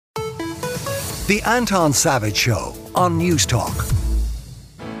The Anton Savage Show on Newstalk.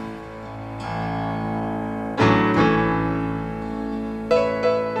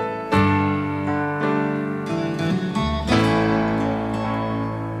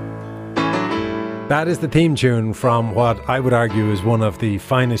 That is the theme tune from what I would argue is one of the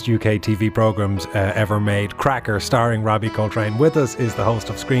finest UK TV programmes ever made, Cracker, starring Robbie Coltrane. With us is the host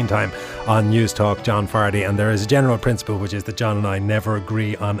of Screentime on Newstalk, John Fardy, and there is a general principle, which is that John and I never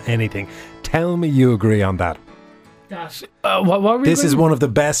agree on anything. Tell me you agree on that. This is one of the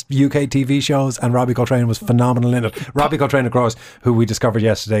best UK TV shows, and Robbie Coltrane was phenomenal in it. Robbie Coltrane, of course, who we discovered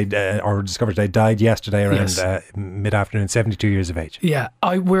yesterday, died yesterday around mid-afternoon, 72 years of age. Yeah,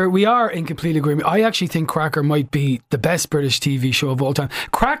 we are in complete agreement. I actually think Cracker might be the best British TV show of all time.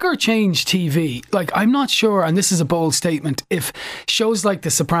 Cracker changed TV. Like, I'm not sure, and this is a bold statement, if shows like The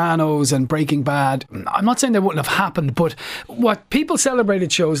Sopranos and Breaking Bad, I'm not saying they wouldn't have happened, but what people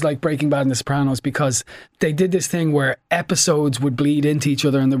celebrated shows like Breaking Bad and The Sopranos because they did this thing where episodes would bleed into each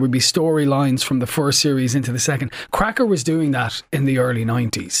other and there would be storylines from the first series into the second. Cracker was doing that in the early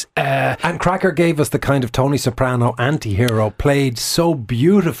 90s. And Cracker gave us the kind of Tony Soprano anti-hero played so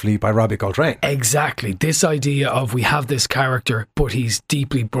beautifully by Robbie Coltrane. Exactly. This idea of we have this character, but he's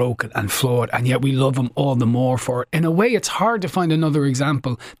deeply broken and flawed, and yet we love him all the more for it. In a way, it's hard to find another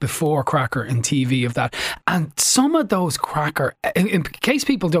example before Cracker in TV of that. And some of those Cracker, in case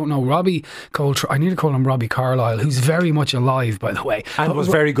people don't know, Robbie Coltrane, I need to call him Robbie Carlyle, who's very much alive, by the way. And was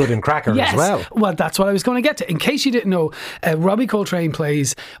very good in Cracker as well. Well, that's what I was going to get to. In case you didn't know, Robbie Coltrane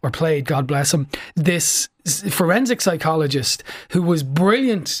played, God bless him, this forensic psychologist who was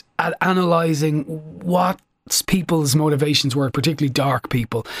brilliant at analysing what people's motivations were, particularly dark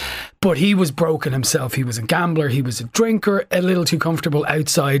people. But he was broken himself. He was a gambler, he was a drinker, a little too comfortable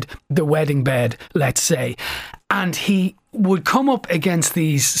outside the wedding bed, let's say. And he would come up against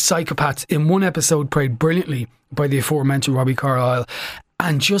these psychopaths in one episode played brilliantly by the aforementioned Robbie Carlyle,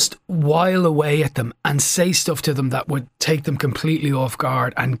 and just while away at them and say stuff to them that would take them completely off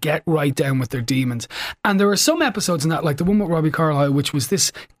guard and get right down with their demons. And there are some episodes in that, like the one with Robbie Carlyle, which was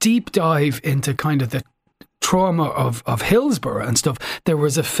this deep dive into kind of the trauma of Hillsborough and stuff. There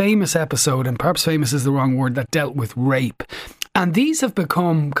was a famous episode, and perhaps famous is the wrong word, that dealt with rape. And these have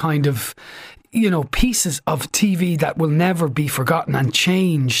become kind of, you know, pieces of TV that will never be forgotten and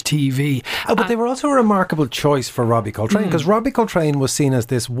change TV. Oh, but they were also a remarkable choice for Robbie Coltrane, because Robbie Coltrane was seen as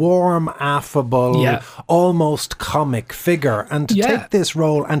this warm, affable, almost comic figure. And to take this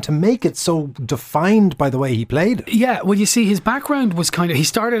role and to make it so defined by the way he played it. Yeah, well, you see, his background was kind of, he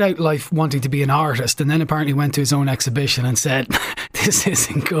started out life wanting to be an artist, and then apparently went to his own exhibition and said, this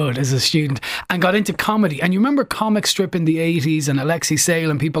isn't good, as a student, and got into comedy. And you remember comic strip in the 80s and Alexei Sale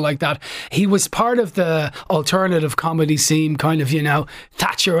and people like that. He was part of the alternative comedy scene, kind of, you know,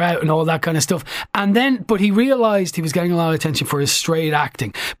 Thatcher out and all that kind of stuff. And then, but he realised he was getting a lot of attention for his straight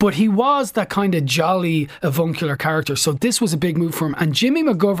acting. But he was that kind of jolly, avuncular character. So this was a big move for him. And Jimmy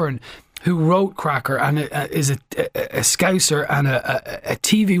McGovern, who wrote Cracker and is a scouser and a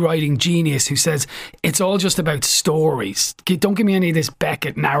TV writing genius, who says it's all just about stories. Don't give me any of this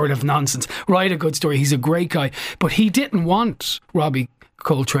Beckett narrative nonsense. Write a good story. He's a great guy. But he didn't want Robbie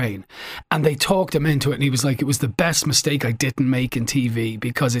Coltrane, and they talked him into it, and he was like, it was the best mistake I didn't make in TV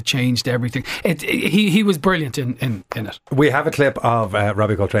because it changed everything. He was brilliant in it. We have a clip of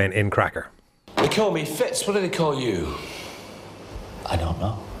Robbie Coltrane in Cracker. They call me Fitz. What do they call you? I don't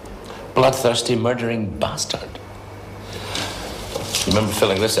know. Bloodthirsty, murdering bastard. You remember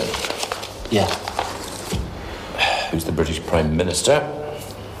filling this in? Yeah. Who's the British Prime Minister?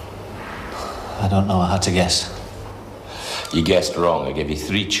 I don't know. I had to guess. You guessed wrong. I gave you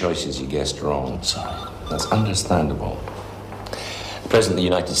 3 choices. You guessed wrong. Sorry. That's understandable. The President of the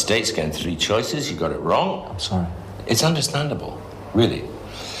United States getting 3 choices. You got it wrong. I'm sorry. It's understandable. Really.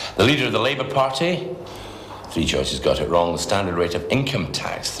 The leader of the Labour Party, 3 choices, got it wrong. The standard rate of income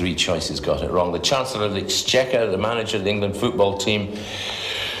tax, 3 choices, got it wrong. The Chancellor of the Exchequer, the manager of the England football team,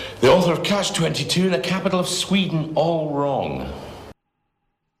 the author of Catch-22, the capital of Sweden, all wrong.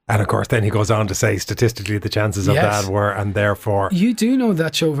 And of course, then he goes on to say statistically the chances of that were, and therefore... You do know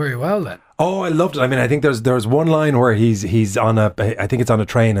that show very well then. Oh, I loved it. I mean, I think there's one line where he's on I think it's on a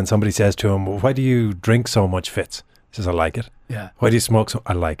train, and somebody says to him, why do you drink so much, Fitz? He says, I like it. Yeah. Why do you smoke so?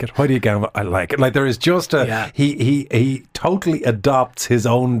 I like it. Why do you gamble? I like it. Like, there is just he totally adopts his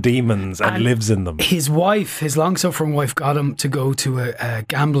own demons and lives in them. His wife, his long-suffering wife, got him to go to a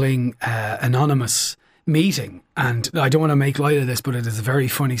gambling anonymous meeting, and I don't want to make light of this, but it is a very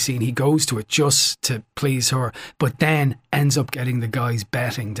funny scene. He goes to it just to please her, but then ends up getting the guys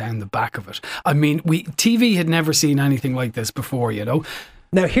betting down the back of it. I mean, TV had never seen anything like this before, you know.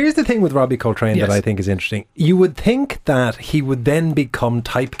 Now, here's the thing with Robbie Coltrane that I think is interesting. You would think that he would then become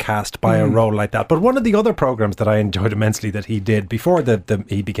typecast by a role like that. But one of the other programmes that I enjoyed immensely that he did before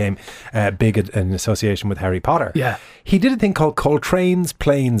he became big in association with Harry Potter, he did a thing called Coltrane's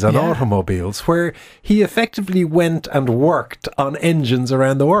Planes and Automobiles, where he effectively went and worked on engines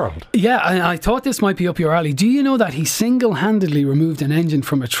around the world. Yeah, I thought this might be up your alley. Do you know that he single-handedly removed an engine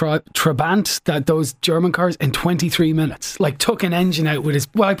from a Trabant, those German cars, in 23 minutes? Like, took an engine out with his...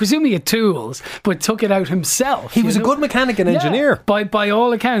 Well, I presume he had tools, but took it out himself. He was a good mechanic and engineer. By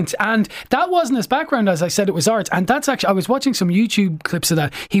all accounts. And that wasn't his background, as I said, it was art. And that's actually... I was watching some YouTube clips of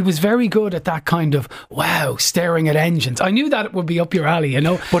that. He was very good at that kind of, staring at engines. I knew that it would be up your alley, you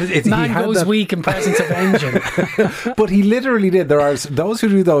know. But man goes weak in presence of engine. But he literally did. There are those who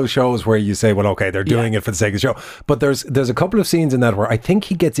do those shows where you say, well, okay, they're doing it for the sake of the show. But there's a couple of scenes in that where I think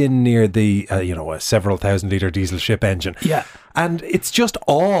he gets in near the, a several thousand litre diesel ship engine. Yeah. And it's just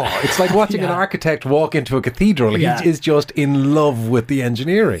awe. It's like watching an architect walk into a cathedral. He is just in love with the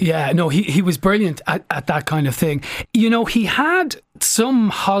engineering. Yeah, no, he was brilliant at that kind of thing. You know, he had some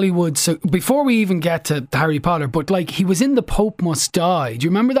Hollywood, so before we even get to Harry Potter, but like he was in The Pope Must Die. Do you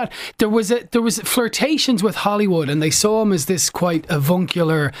remember that? There was flirtations with Hollywood, and they saw him as this quite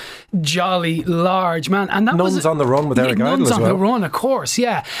avuncular, jolly, large man. And that Nuns on the Run with Eric Idle as well. Nuns on the Run, of course,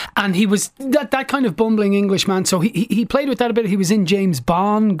 yeah. And he was that kind of bumbling English man. So he played with that a bit. He was in James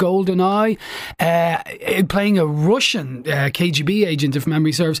Bond, GoldenEye, playing a Russian KGB agent, if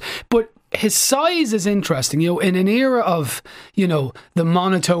memory serves. But his size is interesting, in an era of, the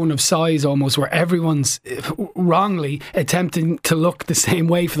monotone of size almost, where everyone's wrongly attempting to look the same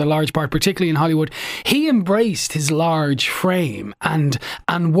way for the large part, particularly in Hollywood. He embraced his large frame and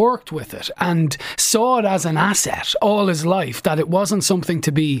worked with it and saw it as an asset all his life, that it wasn't something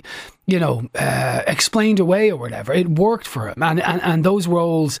to be explained away or whatever. It worked for him, and those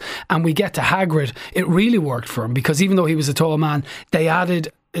roles, and we get to Hagrid, it really worked for him, because even though he was a tall man, they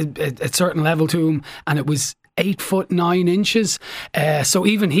added a certain level to him, and it was 8'9". So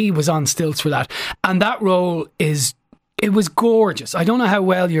even he was on stilts for that. And that role it was gorgeous. I don't know how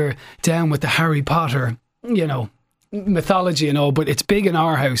well you're down with the Harry Potter, mythology and all, but it's big in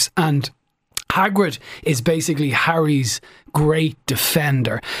our house. And Hagrid is basically Harry's great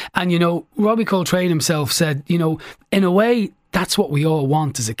defender. And, Robbie Coltrane himself said, in a way, that's what we all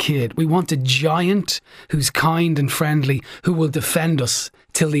want as a kid. We want a giant who's kind and friendly, who will defend us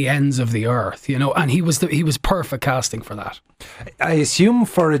till the ends of the earth, and he was perfect casting for that. I assume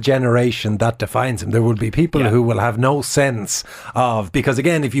for a generation that defines him. There will be people who will have no sense of, because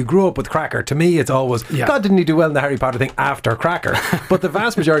again, if you grew up with Cracker, to me it's always, God, didn't he do well in the Harry Potter thing after Cracker? But the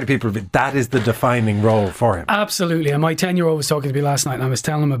vast majority of people, that is the defining role for him. Absolutely. And my 10-year-old was talking to me last night, and I was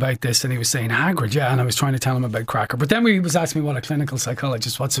telling him about this, and he was saying Hagrid, and I was trying to tell him about Cracker. But then he was asking me what a clinical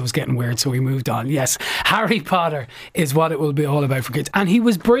psychologist was, so it was getting weird, so we moved on. Yes, Harry Potter is what it will be all about for kids. And he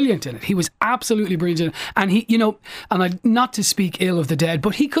was brilliant in it. He was absolutely brilliant in it. And he, and I, not to speak ill of the dead,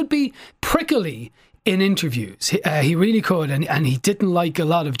 but he could be prickly in interviews. He really could, and he didn't like a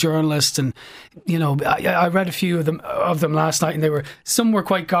lot of journalists, and I read a few of them last night, and some were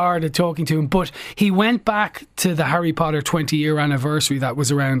quite guarded talking to him, but he went back to the Harry Potter 20-year anniversary that was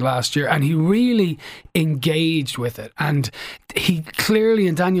around last year, and he really engaged with it. And he clearly,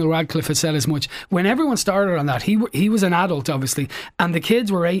 and Daniel Radcliffe has said as much, when everyone started on that, he was an adult obviously, and the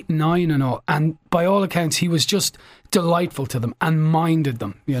kids were 8 and 9 and all, and by all accounts he was just delightful to them and minded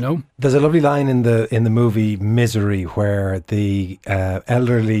them. There's a lovely line in the movie Misery where the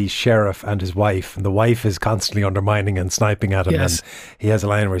elderly sheriff and his wife, and the wife is constantly undermining and sniping at him, and he has a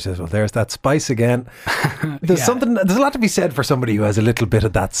line where he says, well, there's that spice again. There's a lot to be said for somebody who has a little bit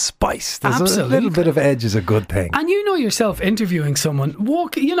of that spice. There's a little bit of edge is a good thing. And yourself interviewing someone,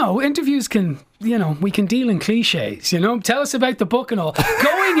 interviews can, we can deal in cliches, tell us about the book and all.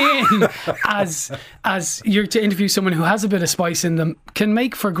 Going in as you're to interview someone who has a bit of spice in them can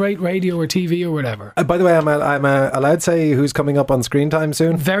make for great radio or TV or whatever. By the way, I'm allowed to say who's coming up on Screentime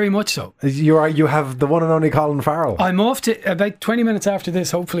soon? Very much so. You have the one and only Colin Farrell. I'm off to, about 20 minutes after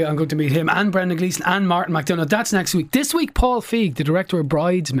this, hopefully I'm going to meet him and Brendan Gleeson and Martin McDonagh. That's next week. This week, Paul Feig, the director of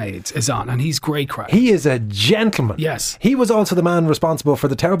Bridesmaids, is on, and he's great crack. He is a gentleman. Yes. He was also the man responsible for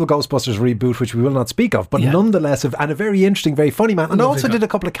the terrible Ghostbusters reboot, which we will not speak of, but nonetheless, and a very interesting, very funny man, and Lovely also guy. Did a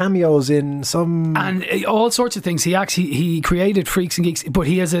couple of cameos in some... And all sorts of things. He created Freaks and Geeks, but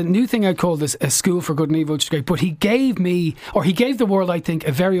he has a new thing out called A School for Good and Evil, which is great. But he gave the world, I think,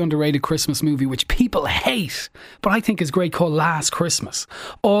 a very underrated Christmas movie, which people hate, but I think is great, called Last Christmas.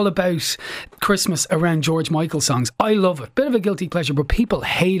 All about Christmas around George Michael songs. I love it. Bit of a guilty pleasure, but people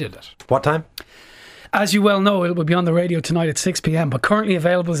hated it. What time? As you well know, it will be on the radio tonight at 6 p.m, but currently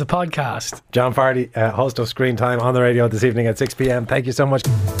available as a podcast. John Fardy, host of Screentime, on the radio this evening at 6 p.m. Thank you so much.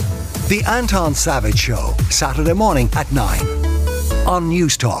 The Anton Savage Show, Saturday morning at 9 on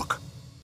Newstalk.